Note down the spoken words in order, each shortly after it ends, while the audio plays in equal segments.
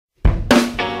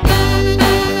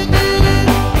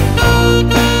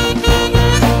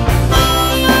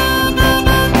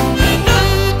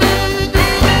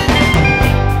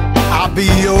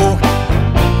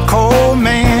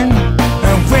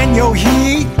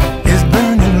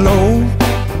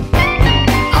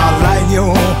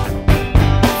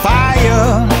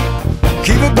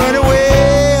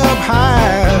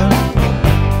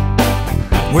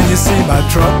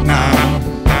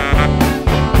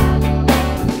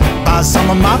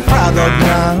my brother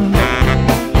ground.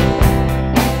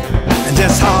 And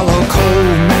just holler, coal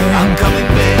man, I'm coming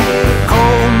back.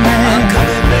 coal man, I'm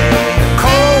coming back.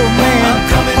 coal man, I'm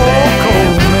coming oh back.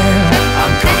 coal man.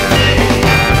 I'm coming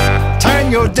back.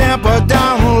 Turn your damper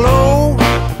down low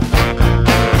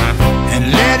and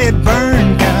let it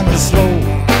burn kinda slow.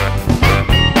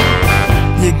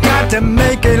 You got to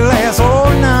make it last all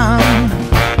night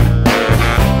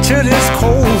till this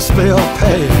cold spell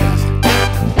pass.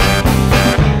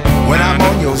 When I'm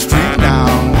on your street now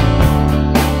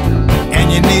and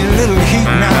you need a little heat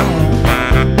now,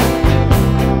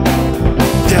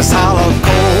 just holler,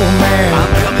 coal man,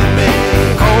 I'm coming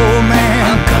back. coal man,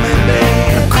 I'm coming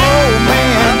back. coal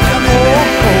man, I'm coming oh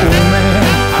back. coal man.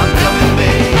 I'm coming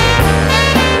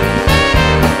back.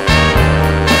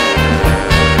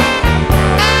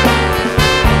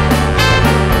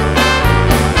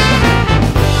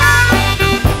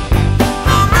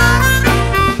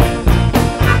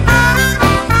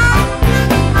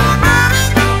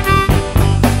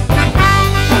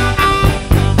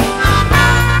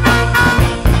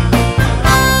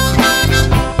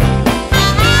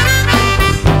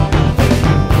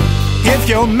 If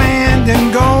your man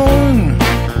done gone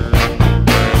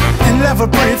and left a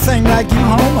pretty thing like you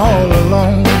home all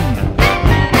alone,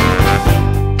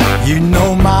 you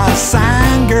know my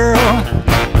sign, girl.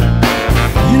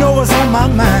 You know what's on my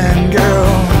mind,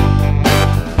 girl.